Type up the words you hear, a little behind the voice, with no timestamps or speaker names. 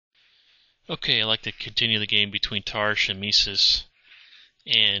Okay, I'd like to continue the game between Tarrasch and Mieses.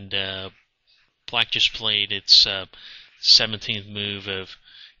 And Black just played its 17th move of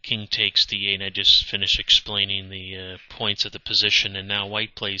King takes d8, and I just finished explaining the points of the position. And now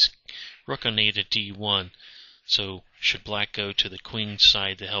White plays Rook on a to d1. So should Black go to the Queen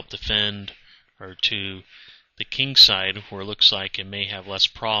side to help defend, or to the King side, where it looks like it may have less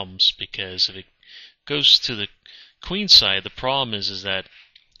problems? Because if it goes to the Queen side, the problem is that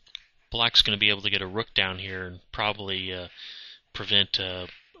Black's going to be able to get a rook down here and probably prevent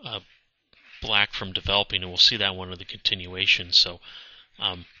Black from developing, and we'll see that one in the continuation. So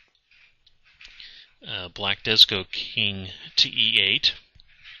um, Black does go king to e8,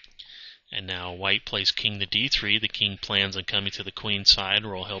 and now White plays king to d3. The king plans on coming to the queen side,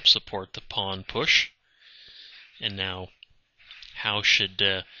 where will help support the pawn push. And now how should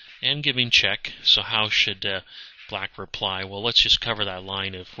and giving check. So how should Black reply? Well, let's just cover that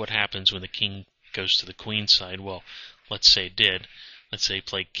line of what happens when the king goes to the queen side. Well, let's say it did. Let's say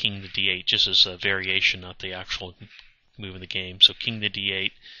play king to d8, just as a variation, not the actual move in the game. So king to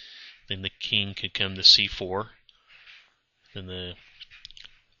d8, then the king could come to c4. Then the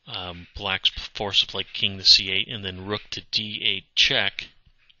Black's forced to play king to c8, and then rook to d8 check.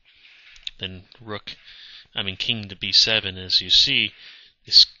 Then king to b7. As you see,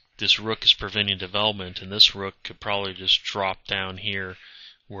 this rook is preventing development, and this rook could probably just drop down here,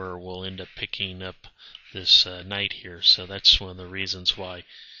 where we'll end up picking up this knight here. So that's one of the reasons why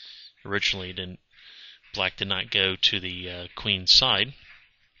originally Black did not go to the queen side.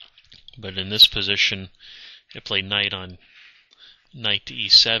 But in this position, it played knight to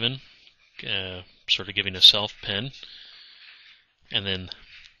e7, sort of giving a self pin, and then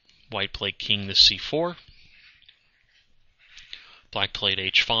White played king to c4. Black played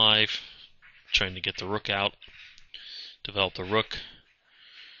h5, trying to get the rook out, develop the rook.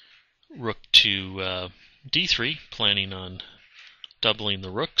 Rook to d3, planning on doubling the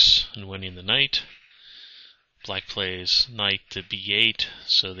rooks and winning the knight. Black plays knight to b8,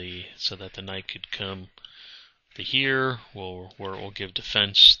 so that the knight could come to here, where it will give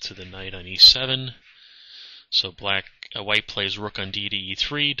defense to the knight on e7. So White plays rook on d to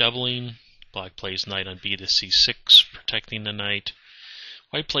e3, doubling. Black plays knight on b to c6, protecting the knight.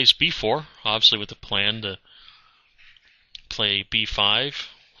 White plays b4, obviously with the plan to play b5,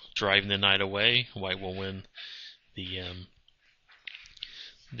 driving the knight away. White will win the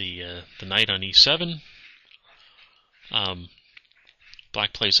knight on e7.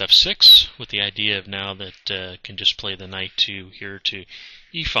 Black plays f6 with the idea of now that can just play the knight to here to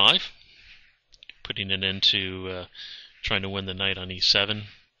e5, putting it into trying to win the knight on e7.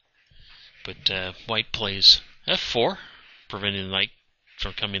 But White plays f4, preventing the knight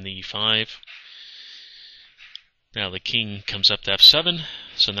from coming to e5. Now the king comes up to f7,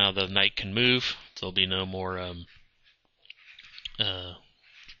 so now the knight can move. There'll be no more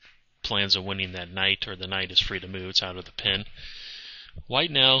plans of winning that knight, or the knight is free to move. It's out of the pin.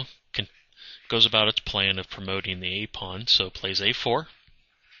 White now goes about its plan of promoting the a-pawn, so plays a4.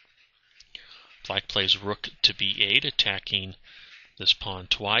 Black plays rook to b8, attacking this pawn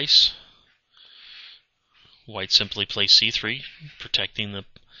twice. White simply plays c3, protecting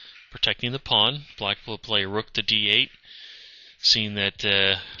the pawn. Black will play rook to d8, seeing that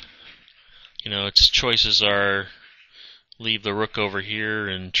its choices are leave the rook over here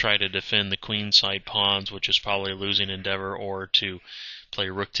and try to defend the queen side pawns, which is probably a losing endeavor, or to play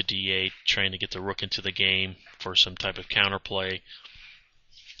rook to d8, trying to get the rook into the game for some type of counterplay.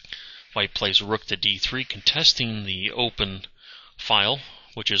 White plays rook to d3, contesting the open file,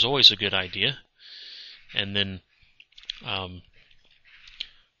 which is always a good idea. And then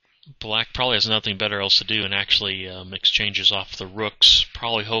Black probably has nothing better else to do, and actually exchanges off the rooks,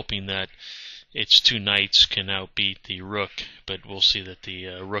 probably hoping that its two knights can outbeat the rook, but we'll see that the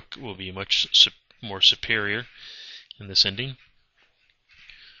rook will be much more superior in this ending.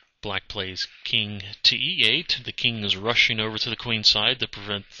 Black plays king to e8. The king is rushing over to the queen side to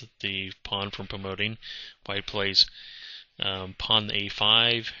prevent the pawn from promoting. White plays pawn to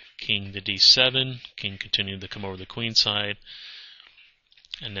a5, king to d7, king continuing to come over the queen side,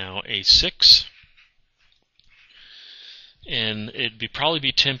 and now a6. And it'd probably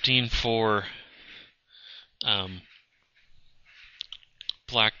be tempting for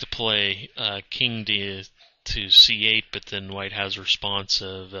Black to play king to c8, but then White has a response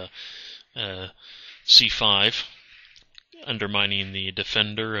of c5, undermining the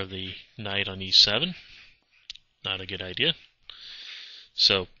defender of the knight on e7. Not a good idea.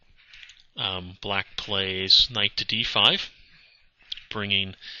 So Black plays knight to d5,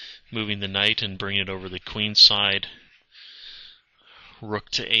 moving the knight and bringing it over the queen side, rook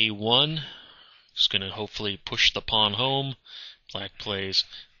to a1. It's going to hopefully push the pawn home. Black plays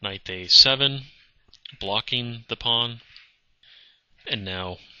knight to a7, blocking the pawn. And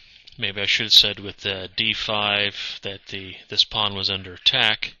now, maybe I should have said with d5 that this pawn was under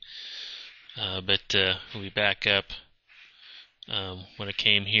attack. But we back up. When it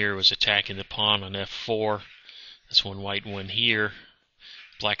came here, it was attacking the pawn on f4. That's when white won here.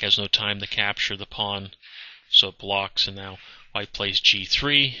 Black has no time to capture the pawn, so it blocks, and now white plays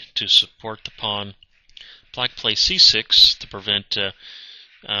g3 to support the pawn. Black plays c6 to prevent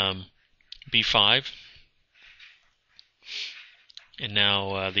b5. And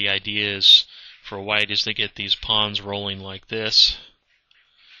now the idea is for white is to get these pawns rolling like this.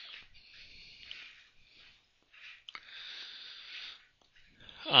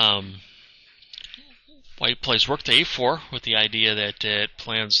 White plays rook to a4 with the idea that it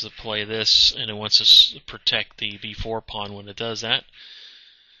plans to play this and it wants to protect the b4 pawn when it does that.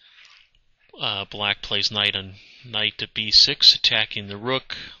 Black plays knight to b6, attacking the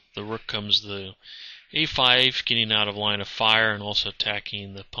rook. The rook comes to a5, getting out of line of fire and also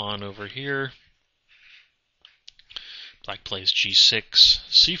attacking the pawn over here. Black plays g6,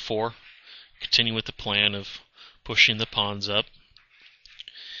 c4, continue with the plan of pushing the pawns up.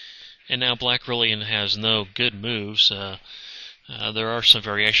 And now black really has no good moves. There are some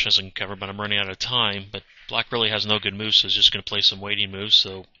variations I can cover, but I'm running out of time. But black really has no good moves, so it's just going to play some waiting moves.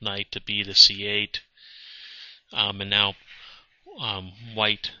 So knight to b to c8. And now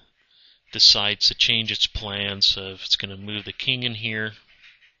white decides to change its plans. So if it's going to move the king in here,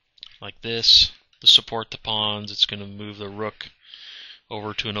 like this, to support the pawns. It's going to move the rook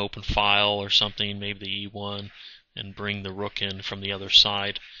over to an open file or something, maybe the e1, and bring the rook in from the other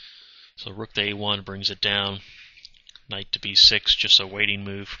side. So rook to a1 brings it down. Knight to b6, just a waiting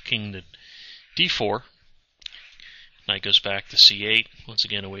move. King to d4. Knight goes back to c8. Once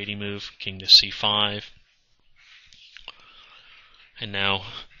again, a waiting move. King to c5. And now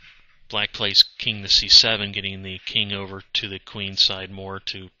black plays king to c7, getting the king over to the queen side more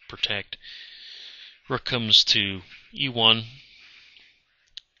to protect. Rook comes to e1.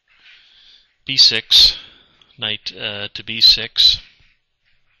 b6. Knight to b6.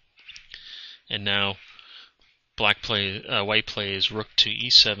 And now white plays rook to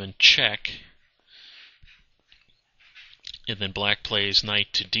e7 check, and then black plays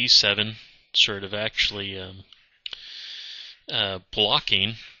knight to d7, sort of actually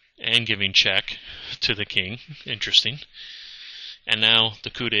blocking and giving check to the king. Interesting. And now the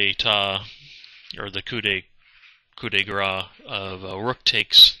coup d'etat, or the coup de grace of rook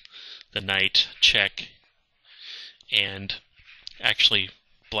takes the knight check, and actually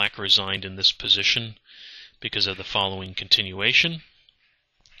black resigned in this position because of the following continuation.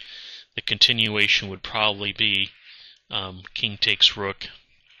 The continuation would probably be king takes rook,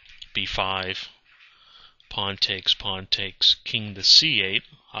 b5, pawn takes, king to c8,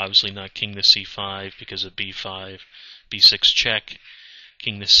 obviously not king to c5 because of b5, b6 check,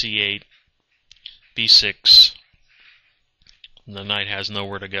 king to c8, b6, and the knight has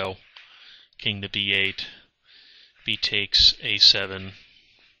nowhere to go, king to b8, b takes a7,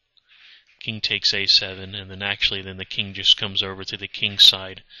 king takes a7, and then the king just comes over to the king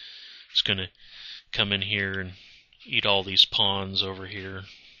side. It's going to come in here and eat all these pawns over here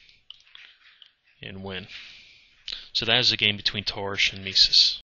and win. So that is the game between Tarrasch and Mieses.